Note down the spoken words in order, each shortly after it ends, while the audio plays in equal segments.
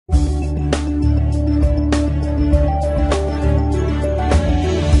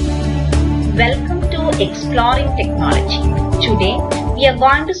exploring technology. Today, we are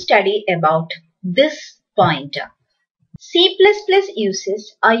going to study about this pointer. C++ uses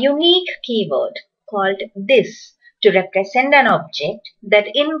a unique keyword called this to represent an object that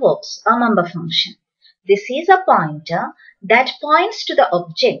invokes a member function. This is a pointer that points to the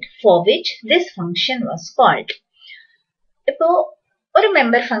object for which this function was called. ഇപ്പോൾ ഒരു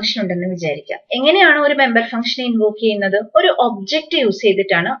member function ഉണ്ടെന്ന് വിചാരിക്കാം. എങ്ങനെയാണ് ഒരു member ഫംഗ്ഷനെ invoke ചെയ്യുന്നത്? ഒരു object use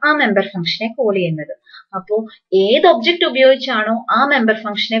ചെയ്തിട്ടാണ് ആ മെമ്പർ ഫംഗ്ഷനെ കോൾ ചെയ്യുന്നത്. അപ്പോൾ ഏത് ഒബ്ജക്റ്റ് ഉപയോഗിച്ചാണോ ആ മെമ്പർ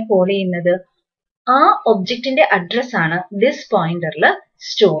ഫംഗ്ഷനെ കോൾ ചെയ്യുന്നത്, ആ ഒബ്ജക്റ്റിന്റെ അഡ്രസ് ആണ് ദിസ് പോയിന്ററിൽ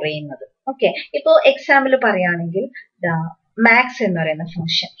സ്റ്റോർ ചെയ്യുന്നത്. ഓക്കെ, ഇപ്പോ എക്സാമ്പിൾ പറയുകയാണെങ്കിൽ മാക്സ് എന്ന് പറയുന്ന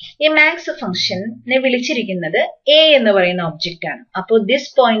ഫംഗ്ഷൻ, ഈ മാക്സ് ഫംഗ്ഷനെ വിളിച്ചിരിക്കുന്നത് എ എന്ന് പറയുന്ന ഒബ്ജക്റ്റ് ആണ്. അപ്പോൾ ദിസ്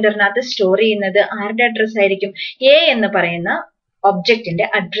പോയിന്ററിനകത്ത് സ്റ്റോർ ചെയ്യുന്നത് ആരുടെ അഡ്രസ് ആയിരിക്കും? എ എന്ന് പറയുന്ന ഒബ്ജക്റ്റിന്റെ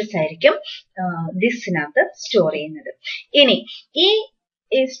അഡ്രസ് ആയിരിക്കും ദിസിനകത്ത് സ്റ്റോർ ചെയ്യുന്നത്. ഇനി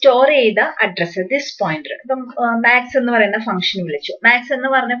ഈ സ്റ്റോർ ചെയ്ത അഡ്രസ് ദിസ് പോയിന്റർ, ഇപ്പം മാക്സ് എന്ന് പറയുന്ന ഫംഗ്ഷൻ വിളിച്ചു. മാക്സ് എന്ന്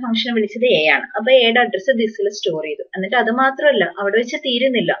പറഞ്ഞ ഫംഗ്ഷൻ വിളിച്ചത് എ ആണ്. അപ്പൊ എയുടെ അഡ്രസ് ദിസിൽ സ്റ്റോർ ചെയ്തു. എന്നിട്ട് അത് മാത്രമല്ല, അവിടെ വെച്ച്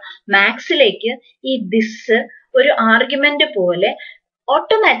തീരുന്നില്ല. മാക്സിലേക്ക് ഈ ദിസ് ഒരു ആർഗ്യുമെന്റ് പോലെ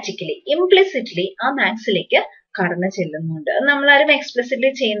ഓട്ടോമാറ്റിക്കലി ഇംപ്ലിസിറ്റ്ലി ആ മാക്സിലേക്ക് കടന്നു ചെല്ലുന്നുണ്ട്. നമ്മളാരും എക്സ്പ്ലിസിറ്റ്ലി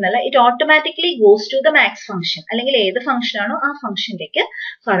ചെയ്യുന്നില്ല. It automatically goes to the max function, അല്ലെങ്കിൽ ഏത് ഫംഗ്ഷൻ ആണോ ആ ഫംഗ്ഷനിലേക്ക്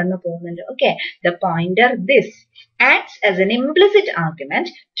കടന്നു പോകുന്നുണ്ട്. Okay, the pointer this acts as an implicit argument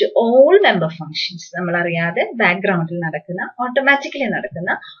to all member functions. നമ്മൾ അറിയാതെ ബാക്ക്ഗ്രൗണ്ടിൽ നടക്കുന്ന, ഓട്ടോമാറ്റിക്കലി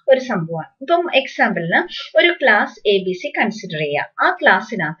നടക്കുന്ന ഒരു സംഭവമാണ്. ഇപ്പം എക്സാമ്പിളിന് ഒരു ക്ലാസ് ABC കൺസിഡർ ചെയ്യാം. ആ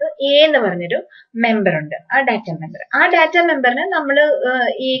ക്ലാസ്സിനകത്ത് എ എന്ന് പറഞ്ഞൊരു മെമ്പർ ഉണ്ട്, ആ ഡാറ്റ മെമ്പർ. ആ ഡാറ്റ മെമ്പറിനെ നമ്മൾ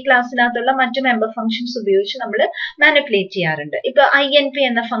ഈ ക്ലാസ്സിനകത്തുള്ള മറ്റു മെമ്പർ ഫംഗ്ഷൻസ് ഉപയോഗിച്ച് നമ്മൾ മാനിപ്പുലേറ്റ് ചെയ്യാറുണ്ട്. ഇപ്പൊ INP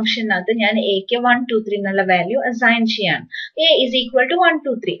എന്ന ഫംഗ്ഷനകത്ത് ഞാൻ എക്ക് 1 2 3 എന്നുള്ള വാല്യൂ അസൈൻ ചെയ്യാണ്. A is equal to 1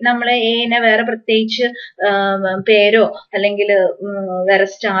 2 3. നമ്മൾ എനെ വേറെ പ്രത്യേകിച്ച് പേരോ അല്ലെങ്കിൽ വേറെ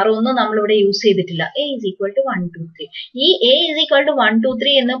സ്റ്റാറോ ഒന്നും നമ്മളിവിടെ യൂസ് ചെയ്തിട്ടില്ല. A is equal to 1 2 3. ഈ A is equal to 1 2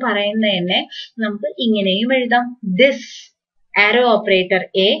 3 എന്ന് പറയുന്നതിനെ നമുക്ക് ഇങ്ങനെയും എഴുതാം, this arrow operator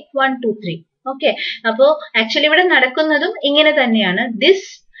A 1 2 3. Okay, അപ്പോ ആക്ച്വലി ഇവിടെ നടക്കുന്നതും ഇങ്ങനെ തന്നെയാണ്, ദിസ്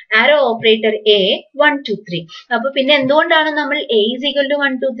ആരോ ഓപ്പറേറ്റർ A 1 2 3. അപ്പൊ പിന്നെ എന്തുകൊണ്ടാണ് നമ്മൾ A is equal to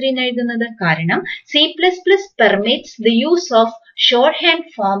 1 2 3 എന്ന് എഴുതുന്നത്? കാരണം C++ permits the use of shorthand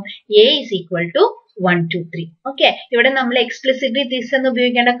form A is equal to 1 2 3. Okay, ഇവിടെ നമ്മൾ എക്സ്പ്ലിസിറ്റ്ലി ദിസ് എന്ന്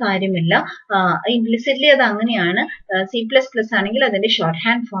ഉപയോഗിക്കേണ്ട കാര്യമില്ല. ഇംപ്ലിസിറ്റ്ലി അത് അങ്ങനെയാണ്. C++ ആണെങ്കിൽ അതിന്റെ ഷോർട്ട്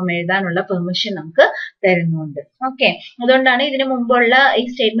ഹാൻഡ് ഫോം എഴുതാനുള്ള പെർമിഷൻ നമുക്ക് തരുന്നുണ്ട്. ഓക്കെ, അതുകൊണ്ടാണ് ഇതിനു മുമ്പുള്ള ഈ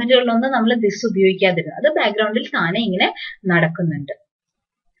സ്റ്റേറ്റ്മെന്റുകളിലൊന്നും നമ്മൾ ദിസ് ഉപയോഗിക്കാതിരുന്നത്. അത് ബാക്ക്ഗ്രൗണ്ടിൽ താനെ ഇങ്ങനെ നടക്കുന്നുണ്ട്.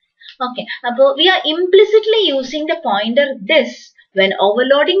 Okay, അപ്പോൾ we are implicitly using the pointer this when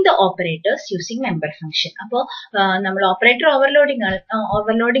overloading the operators using member function. അപ്പോൾ നമ്മൾ ഓപ്പറേറ്റർ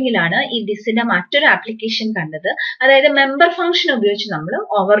ഓവർലോഡിങ്ങിലാണ് ഈ ദിസിന്റെ മറ്റൊരു ആപ്ലിക്കേഷൻ കണ്ടത്. അതായത് മെമ്പർ ഫംഗ്ഷൻ ഉപയോഗിച്ച് നമ്മൾ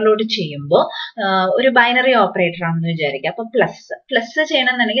ഓവർലോഡ് ചെയ്യുമ്പോൾ ഒരു ബൈനറി ഓപ്പറേറ്റർ ആണെന്ന് വിചാരിക്കുക. അപ്പൊ പ്ലസ്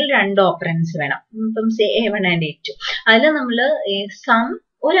ചെയ്യണമെന്നുണ്ടെങ്കിൽ 2 ഓപ്പറൻസ് വേണം. ഇപ്പം A1 and A2. അതിൽ നമ്മൾ സം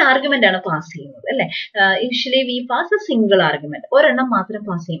ഒരു ആർഗ്യുമെന്റ് ആണ് പാസ് ചെയ്യുന്നത്, അല്ലെ? Usually we pass A single argument, ഒരെണ്ണം മാത്രം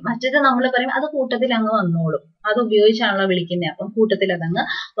പാസ് ചെയ്യും. മറ്റേത് നമ്മൾ പറയും അത് കൂട്ടത്തിൽ അങ്ങ് വന്നോളും, അത് ഉപയോഗിച്ചാണല്ലോ വിളിക്കുന്നത്, അപ്പം കൂട്ടത്തിൽ അതങ്ങ്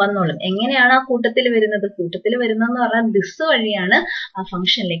വന്നോളും. എങ്ങനെയാണ് ആ കൂട്ടത്തിൽ വരുന്നത്? കൂട്ടത്തിൽ വരുന്നതെന്ന് പറഞ്ഞാൽ ദിസ് വഴിയാണ് ആ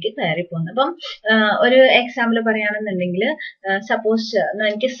ഫംഗ്ഷനിലേക്ക് കയറി പോകുന്നത്. അപ്പം ഒരു എക്സാമ്പിൾ പറയുകയാണെന്നുണ്ടെങ്കിൽ, സപ്പോസ്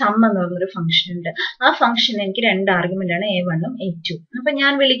എനിക്ക് സം എന്ന് പറഞ്ഞൊരു ഫംഗ്ഷൻ ഉണ്ട്. ആ ഫംഗ്ഷൻ എനിക്ക് 2 ആർഗ്യുമെന്റ് ആണ്, A1 ഉം A2. അപ്പൊ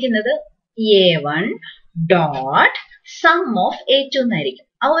ഞാൻ വിളിക്കുന്നത് A1 dot some of A2 എന്നായിരിക്കും.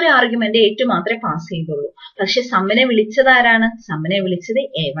 ആ ഒരു ആർഗ്യുമെന്റ് A2 മാത്രമേ പാസ് ചെയ്തുള്ളൂ. പക്ഷെ സമ്മിനെ വിളിച്ചത് ആരാണ്? സമ്മിനെ വിളിച്ചത്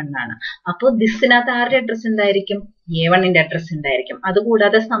A1 ആണ്. അപ്പോൾ ദിസിനകത്ത് ആരുടെ അഡ്രസ് ഉണ്ടായിരിക്കും? A1ന്റെ അഡ്രസ് ഉണ്ടായിരിക്കും.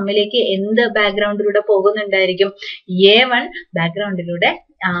 അതുകൂടാതെ സമ്മിലേക്ക് എന്ത് ബാക്ക്ഗ്രൗണ്ടിലൂടെ പോകുന്നുണ്ടായിരിക്കും? A1 ബാക്ക്ഗ്രൗണ്ടിലൂടെ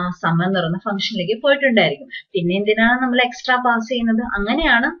സം എന്ന് പറയുന്ന ഫംഗ്ഷനിലേക്ക് പോയിട്ടുണ്ടായിരിക്കും. പിന്നെ എന്തിനാണ് നമ്മൾ എക്സ്ട്രാ പാസ് ചെയ്യുന്നത്?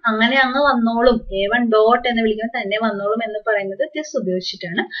 അങ്ങനെയാണ്, അങ്ങനെ അങ്ങ് വന്നോളും. A1 ഡോട്ട് എന്ന് വിളിക്കുമ്പോൾ തന്നെ വന്നോളും എന്ന് പറയുന്നത് ദിസ്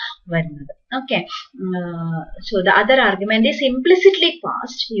ഉപയോഗിച്ചിട്ടാണ് വരുന്നത്. Okay, so the other argument is implicitly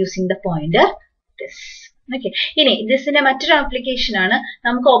passed using the pointer this. Okay, ഇനി ദിസിന്റെ മറ്റൊരു ആപ്ലിക്കേഷൻ ആണ്,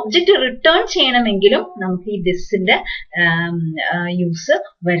 നമുക്ക് ഒബ്ജക്റ്റ് റിട്ടേൺ ചെയ്യണമെങ്കിലും നമുക്ക് ഈ ദിസിന്റെ യൂസ്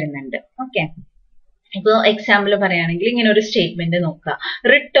വരുന്നുണ്ട്. ഓക്കെ, ഇപ്പൊ എക്സാമ്പിൾ പറയുകയാണെങ്കിൽ ഇങ്ങനെ ഒരു സ്റ്റേറ്റ്മെന്റ് നോക്കുക,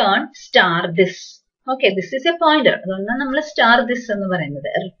 return star this. Okay, this is A pointer, അതുകൊണ്ടാണ് നമ്മൾ സ്റ്റാർ ദിസ് എന്ന് പറയുന്നത്.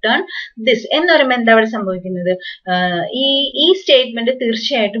 റിട്ടേൺ ദിസ് എന്ന് പറയുമ്പോൾ എന്താ അവിടെ സംഭവിക്കുന്നത്? ഈ സ്റ്റേറ്റ്മെന്റ്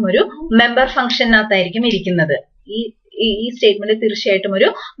തീർച്ചയായിട്ടും ഒരു മെമ്പർ ഫംഗ്ഷനകത്തായിരിക്കും ഇരിക്കുന്നത്. ഈ സ്റ്റേറ്റ്മെന്റ് തീർച്ചയായിട്ടും ഒരു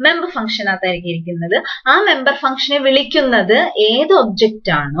മെമ്പർ ഫംഗ്ഷനകത്തായിരിക്കും ഇരിക്കുന്നത്. ആ മെമ്പർ ഫംഗ്ഷനെ വിളിക്കുന്നത് ഏത്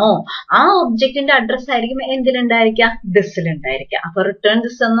ഒബ്ജക്റ്റ് ആണോ ആ ഒബ്ജക്റ്റിന്റെ അഡ്രസ് ആയിരിക്കും എന്തിലുണ്ടായിരിക്കുക? ദിസിലുണ്ടായിരിക്കുക. അപ്പൊ റിട്ടേൺ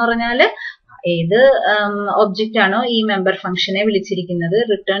ദിസ് എന്ന് പറഞ്ഞാല് ഏത് ഒബ്ജക്റ്റ് ആണോ ഈ മെമ്പർ ഫംഗ്ഷനെ വിളിച്ചിരിക്കുന്നത്,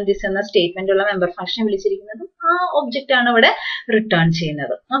 റിട്ടേൺ ദിസ് എന്ന സ്റ്റേറ്റ്മെന്റ് ഉള്ള മെമ്പർ ഫംഗ്ഷനെ വിളിച്ചിരിക്കുന്നതും ആ ആ ഒബ്ജക്റ്റ് ആണ് ഇവിടെ റിട്ടേൺ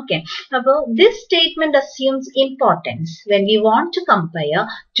ചെയ്യുന്നത്. ഓക്കെ, അപ്പോൾ this statement assumes importance when we want to compare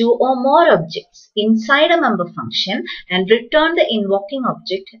two or more objects inside a member function and return the invoking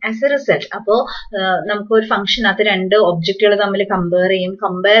object as a result. അപ്പോൾ നമുക്ക് ഒരു ഫംഗ്ഷനകത്ത് രണ്ട് ഒബ്ജക്റ്റുകൾ തമ്മിൽ കമ്പയർ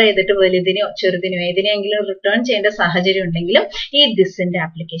ചെയ്തിട്ട് വലുതിനെയോ ചെറുതിനെയോ ഏതിനെങ്കിലും റിട്ടേൺ ചെയ്യേണ്ട സാഹചര്യം ഉണ്ടെങ്കിലും ഈ ദിസിന്റെ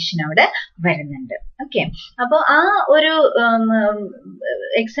ആപ്ലിക്കേഷൻ അവിടെ വരുന്നുണ്ട്. ഓക്കെ, അപ്പോൾ ആ ഒരു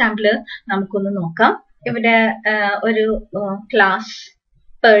എക്സാമ്പിള് നമുക്കൊന്ന് നോക്കാം. ഇവിടെ ഒരു ക്ലാസ്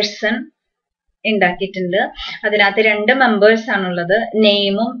പേഴ്സൺ ഉണ്ടാക്കിയിട്ടുണ്ട്. അതിനകത്ത് രണ്ട് മെമ്പേഴ്സ് ആണുള്ളത്,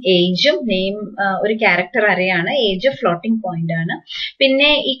 നെയിമും ഏജും. നെയിം ഒരു ക്യാരക്ടർ അറേയാണ്, ഏജ് ഫ്ലോട്ടിംഗ് പോയിന്റ് ആണ്. പിന്നെ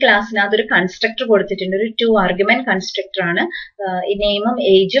ഈ ക്ലാസ്സിനകത്ത് ഒരു കൺസ്ട്രക്ടർ കൊടുത്തിട്ടുണ്ട്, ഒരു 2 ആർഗ്യുമെന്റ് കൺസ്ട്രക്ടർ ആണ്. ഈ നെയിമും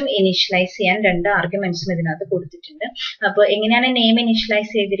ഏജും ഇനീഷ്യലൈസ് ചെയ്യാൻ 2 ആർഗ്യുമെന്റ്സും ഇതിനകത്ത് കൊടുത്തിട്ടുണ്ട്. അപ്പോൾ എങ്ങനെയാണ് നെയിം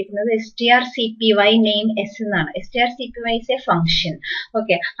ഇനീഷ്യലൈസ് ചെയ്തിരിക്കുന്നത്? strcpy നെയിം എസ് എന്നാണ്. strcpy is A function.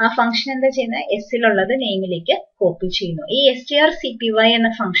 Okay, ആ ഫംഗ്ഷൻ എന്താ ചെയ്യുന്നത്? എസ്സിലുള്ളത് നെയിമിലേക്ക് കോപ്പി ചെയ്യുന്നു. ഈ strcpy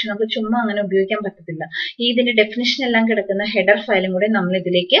എന്ന ഫംഗ്ഷൻ നമുക്ക് ചുമ്മാ അങ്ങനെ ഉപയോഗിക്കാൻ പറ്റത്തില്ല. ഇതിന്റെ ഡെഫിനിഷൻ എല്ലാം കിടക്കുന്ന ഹെഡർ ഫയലും കൂടെ നമ്മൾ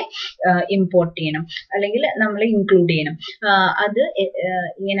ഇതിലേക്ക് ഇമ്പോർട്ട് ചെയ്യണം, അല്ലെങ്കിൽ നമ്മൾ ഇൻക്ലൂഡ് ചെയ്യണം. അത്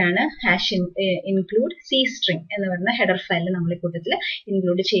ഇങ്ങനെയാണ് ഹാഷ് ഇൻക്ലൂഡ് സി സ്ട്രിംഗ് എന്ന് പറയുന്ന ഹെഡർ ഫയൽ നമ്മൾ കൂട്ടത്തിൽ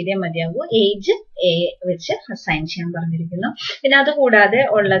ഇൻക്ലൂഡ് ചെയ്തേ മതിയാകൂ. ഏജ് എ വെച്ച് അസൈൻ ചെയ്യാൻ പറഞ്ഞിരിക്കുന്നു. പിന്നെ അതുകൂടാതെ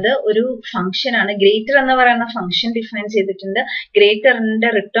ഉള്ളത് ഒരു ഫംഗ്ഷൻ ആണ്, ഗ്രേറ്റർ എന്ന് പറയുന്ന ഫംഗ്ഷൻ ഡിഫൈൻ ചെയ്തിട്ടുണ്ട്.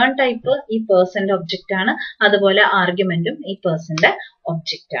 ഗ്രേറ്ററിന്റെ റിട്ടേൺ ടൈപ്പ് ഈ പേഴ്സന്റെ ഒബ്ജക്റ്റ് ആണ്, അതുപോലെ ആർഗ്യുമെന്റും ഈ പേഴ്സന്റെ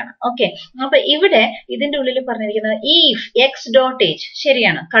ഒബ്ജക്റ്റ് ആണ്. ഓക്കെ, അപ്പൊ ഇവിടെ ഇതിന്റെ ഉള്ളിൽ പറഞ്ഞിരിക്കുന്നത് if x ഡോട്ട് ഏജ്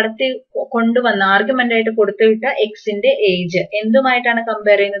ശരിയാണ്, കടത്തി കൊണ്ടുവന്ന ആർഗ്യുമെന്റ് ആയിട്ട് കൊടുത്തുവിട്ട എക്സിന്റെ ഏജ് എന്തുമായിട്ടാണ്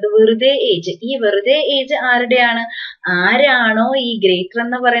കമ്പയർ ചെയ്യുന്നത്? വെറുതെ ഏജ്. ഈ വെറുതെ ഏജ് ആരുടെയാണ്? ആരാണോ ഈ ഗ്രേറ്റർ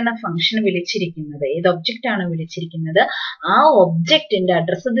എന്ന് പറയുന്ന ഫംഗ്ഷൻ വിളിച്ചിരിക്കുന്നത്, ഏത് ഒബ്ജക്റ്റ് ആണോ വിളിച്ചിരിക്കുന്നത്, ആ ഒബ്ജക്റ്റിന്റെ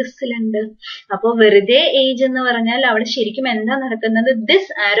അഡ്രസ് ദിസിലുണ്ട്. അപ്പൊ വെറുതെ ഏജ് എന്ന് പറഞ്ഞാൽ അവിടെ ശരിക്കും എന്താ നടക്കുന്നത്?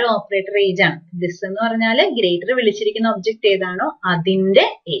 ദിസ് ആരോ ഓപ്പറേറ്റർ ഏജ് ആണ്. ദിസ് എന്ന് പറഞ്ഞാൽ ഗ്രേറ്റർ വിളിച്ചിരിക്കുന്ന ഒബ്ജക്റ്റ് ഏതാണോ അതിന്റെ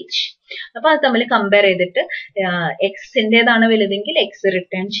ഏജ്. അപ്പൊ അത് തമ്മിൽ കമ്പയർ ചെയ്തിട്ട് എക്സിന്റേതാണ് വലുതെങ്കിൽ എക്സ്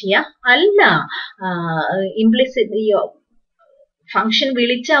റിട്ടേൺ ചെയ്യാം, അല്ല ഇംപ്ലിസിറ്റ് ഫംഗ്ഷൻ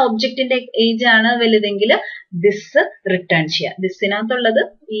വിളിച്ച ഒബ്ജക്റ്റിന്റെ ഏജ് ആണ് വലുതെങ്കിൽ ദിസ് റിട്ടേൺ ചെയ്യാം. ദിസിനകത്തുള്ളത്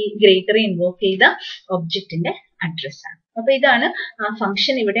ഈ ഗ്രേറ്റർ ഇൻവോക്ക് ചെയ്ത ഒബ്ജക്റ്റിന്റെ അഡ്രസ് ആണ്. അപ്പൊ ഇതാണ്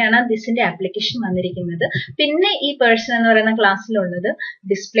ഫംഗ്ഷൻ, ഇവിടെയാണ് ദിസിന്റെ ആപ്ലിക്കേഷൻ വന്നിരിക്കുന്നത്. പിന്നെ ഈ പേഴ്സൺ എന്ന് പറയുന്ന ക്ലാസ്സിലുള്ളത്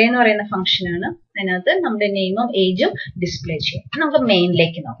ഡിസ്പ്ലേ എന്ന് പറയുന്ന ഫംഗ്ഷൻ ആണ്. അതിനകത്ത് നമ്മുടെ നെയിമും ഏജും ഡിസ്പ്ലേ ചെയ്യും. നമുക്ക്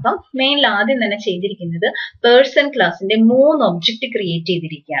മെയിനിലേക്ക് നോക്കാം. മെയിനിൽ ആദ്യം തന്നെ ചെയ്തിരിക്കുന്നത് പേഴ്സൺ ക്ലാസിന്റെ 3 ഒബ്ജക്റ്റ് ക്രിയേറ്റ്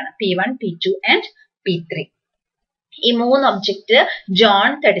ചെയ്തിരിക്കുകയാണ്, P1, P2 ആൻഡ് P3. ഈ 3 ഒബ്ജക്റ്റ്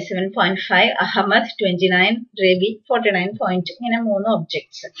ജോൺ 37.5, അഹമ്മദ് 29, രവി 49.2, ഇങ്ങനെ 3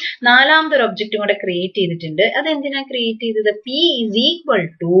 ഒബ്ജക്ട്സ്. 4ാമതൊരു ഒബ്ജക്റ്റും കൂടെ ക്രിയേറ്റ് ചെയ്തിട്ടുണ്ട്. അതെന്തിനാ ക്രിയേറ്റ് ചെയ്തത്? P is equal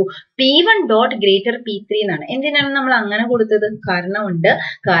to P1 dot greater P3 എന്നാണ്. എന്തിനാണ് നമ്മൾ അങ്ങനെ കൊടുത്തത്?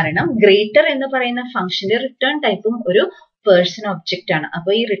 കാരണം ഗ്രേറ്റർ എന്ന് പറയുന്ന ഫംഗ്ഷന്റെ റിട്ടേൺ ടൈപ്പും ഒരു പേഴ്സൺ ഒബ്ജക്റ്റ് ആണ്. അപ്പൊ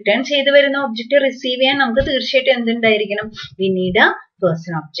ഈ റിട്ടേൺ ചെയ്ത് വരുന്ന ഒബ്ജക്റ്റ് റിസീവ് ചെയ്യാൻ നമുക്ക് തീർച്ചയായിട്ടും എന്തുണ്ടായിരിക്കണം? We need A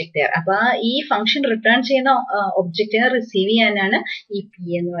person object. അപ്പൊ ഈ ഫംഗ്ഷൻ റിട്ടേൺ ചെയ്യുന്ന ഒബ്ജക്റ്റിനെ റിസീവ് ചെയ്യാനാണ് ഈ പി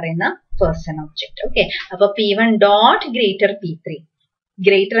എന്ന് പറയുന്ന പേഴ്സൺ ഒബ്ജക്റ്റ്. ഓക്കെ, അപ്പൊ P1 dot greater P3.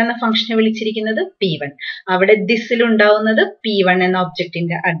 Greater എന്ന ഫംഗ്ഷനെ വിളിച്ചിരിക്കുന്നത് P1. അവിടെ ദിസിൽ ഉണ്ടാവുന്നത് P1 എന്ന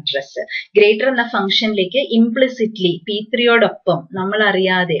ഒബ്ജക്റ്റിന്റെ അഡ്രസ്. ഗ്രേറ്റർ എന്ന ഫംഗ്ഷനിലേക്ക് ഇംപ്ലിസിറ്റ്ലി P3യോടൊപ്പം നമ്മൾ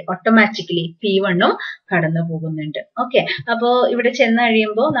അറിയാതെ ഓട്ടോമാറ്റിക്കലി P1ഉം കടന്നു പോകുന്നുണ്ട്. ഓക്കെ, അപ്പോ ഇവിടെ ചെന്ന്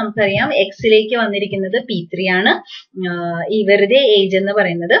കഴിയുമ്പോൾ നമുക്കറിയാം എക്സിലേക്ക് വന്നിരിക്കുന്നത് P3 ആണ്. ഈ വെറുതെ ഏജ് എന്ന്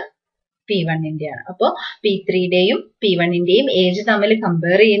പറയുന്നത് P1ന്റെയാണ്. അപ്പോ P3യുടെയും P1ന്റെയും ഏജ് തമ്മിൽ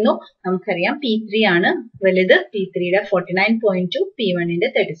കമ്പയർ ചെയ്യുന്നു. നമുക്കറിയാം P3 ആണ് വലുത്, P3യുടെ 49.2, P1ന്റെ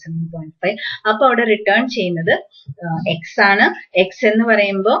 37.5. അപ്പൊ അവിടെ റിട്ടേൺ ചെയ്യുന്നത് X ആണ്. X എന്ന്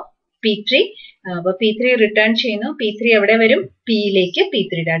പറയുമ്പോൾ P3, അപ്പൊ P3 റിട്ടേൺ ചെയ്യുന്നു. P3 എവിടെ വരും? Pയിലേക്ക്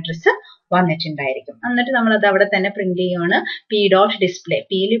P3യുടെ അഡ്രസ് വന്നിട്ടുണ്ടായിരിക്കും. എന്നിട്ട് നമ്മൾ അത് അവിടെ തന്നെ പ്രിന്റ് ചെയ്യുകയാണ്. P dot display.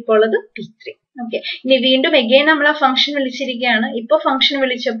 Pയിൽ ഇപ്പോൾ ഉള്ളത് P3. ഓക്കെ, ഇനി വീണ്ടും എഗെയിൻ നമ്മൾ ആ ഫംഗ്ഷൻ വിളിച്ചിരിക്കുകയാണ്. ഇപ്പൊ ഫംഗ്ഷൻ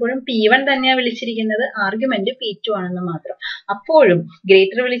വിളിച്ചപ്പോഴും P1 തന്നെയാണ് വിളിച്ചിരിക്കുന്നത്, ആർഗ്യുമെന്റ് P2 ആണെന്ന് മാത്രം. അപ്പോഴും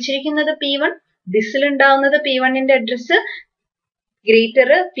ഗ്രേറ്റർ വിളിച്ചിരിക്കുന്നത് P1, ദിസിൽ ഉണ്ടാവുന്നത് P1ന്റെ അഡ്രസ്.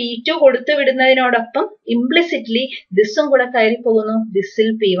 ഗ്രേറ്റർ P2 കൊടുത്തു വിടുന്നതിനോടൊപ്പം ഇംപ്ലിസിറ്റ്ലി ദിസും കൂടെ കയറി പോകുന്നു, ദിസിൽ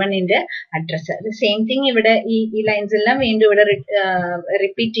P1ന്റെ അഡ്രസ്. സെയിം തിങ് ഇവിടെ ഈ ലൈൻസ് എല്ലാം വീണ്ടും ഇവിടെ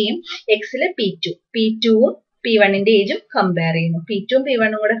റിപ്പീറ്റ് ചെയ്യും. എക്സില് P2വും P1ന്റെ ഏജും കമ്പയർ ചെയ്യുന്നു. P2ഉം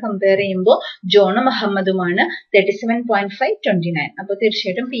P1ഉം കൂടെ കമ്പയർ ചെയ്യുമ്പോൾ ജോണും അഹമ്മദുമാണ്. 37.5, 29. അപ്പൊ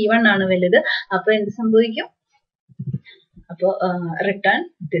തീർച്ചയായിട്ടും P1 ആണ് വലുത്. അപ്പൊ എന്ത് സംഭവിക്കും? അപ്പോ റിട്ടേൺ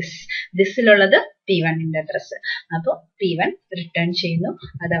ദിസിലുള്ളത് P1ന്റെ അഡ്രസ്. അപ്പൊ P1 റിട്ടേൺ ചെയ്യുന്നു.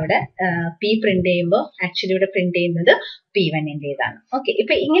 അതവിടെ P പ്രിന്റ് ചെയ്യുമ്പോൾ ആക്ച്വലി ഇവിടെ പ്രിന്റ് ചെയ്യുന്നത് P1ന്റേതാണ്. ഓക്കെ,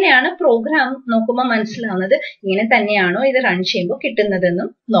 ഇപ്പൊ ഇങ്ങനെയാണ് പ്രോഗ്രാം നോക്കുമ്പോൾ മനസ്സിലാവുന്നത്. ഇങ്ങനെ തന്നെയാണോ ഇത് റൺ ചെയ്യുമ്പോൾ കിട്ടുന്നതെന്നും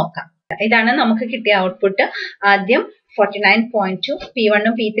നോക്കാം. ഇതാണ് നമുക്ക് കിട്ടിയ ഔട്ട്പുട്ട്. ആദ്യം 49.2 P1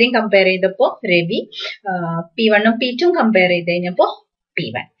 ഉം P3 ഉം കമ്പയർ ചെയ്തപ്പോ രവി, P1 ഉം P2 ഉം കമ്പയർ ചെയ്ത് കഴിഞ്ഞപ്പോ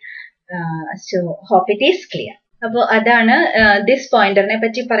P1. So hope it is clear. അപ്പോൾ അതാണ് ദിസ് പോയിന്ററിനെ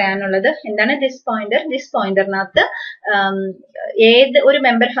പറ്റി പറയാനുള്ളത്. എന്താണ് ദിസ് പോയിന്റർ? ദിസ് പോയിന്ററിനകത്ത് ഏത് ഒരു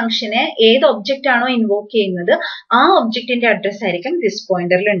മെമ്പർ ഫംഗ്ഷനെ ഏത് ഒബ്ജക്റ്റ് ആണോ ഇൻവോക്ക് ചെയ്യുന്നത് ആ ഒബ്ജക്റ്റിന്റെ അഡ്രസ് ആയിരിക്കും ദിസ്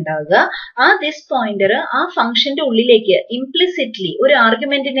പോയിന്ററിൽ ഉണ്ടാവുക. ആ ദിസ് പോയിന്റർ ആ ഫംഗ്ഷന്റെ ഉള്ളിലേക്ക് ഇംപ്ലിസിറ്റ്ലി ഒരു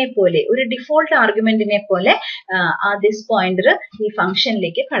ആർഗ്യുമെന്റിനെ പോലെ, ഒരു ഡിഫോൾട്ട് ആർഗ്യുമെന്റിനെ പോലെ ആ ദിസ് പോയിന്റർ ഈ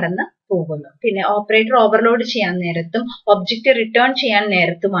ഫംഗ്ഷനിലേക്ക് കടന്ന് പോകുന്നു. പിന്നെ ഓപ്പറേറ്റർ ഓവർലോഡ് ചെയ്യാൻ നേരത്തും ഒബ്ജക്റ്റ് റിട്ടേൺ ചെയ്യാൻ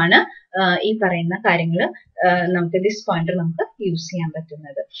നേരത്തുമാണ് ഈ പറയുന്ന കാര്യങ്ങൾ നമുക്ക് ദിസ് പോയിന്റർ നമുക്ക് യൂസ് ചെയ്യാൻ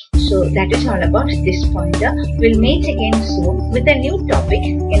പറ്റുന്നത്. So that is all about this pointer. Will meet again soon with a new topic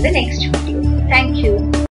in the next video. Thank you.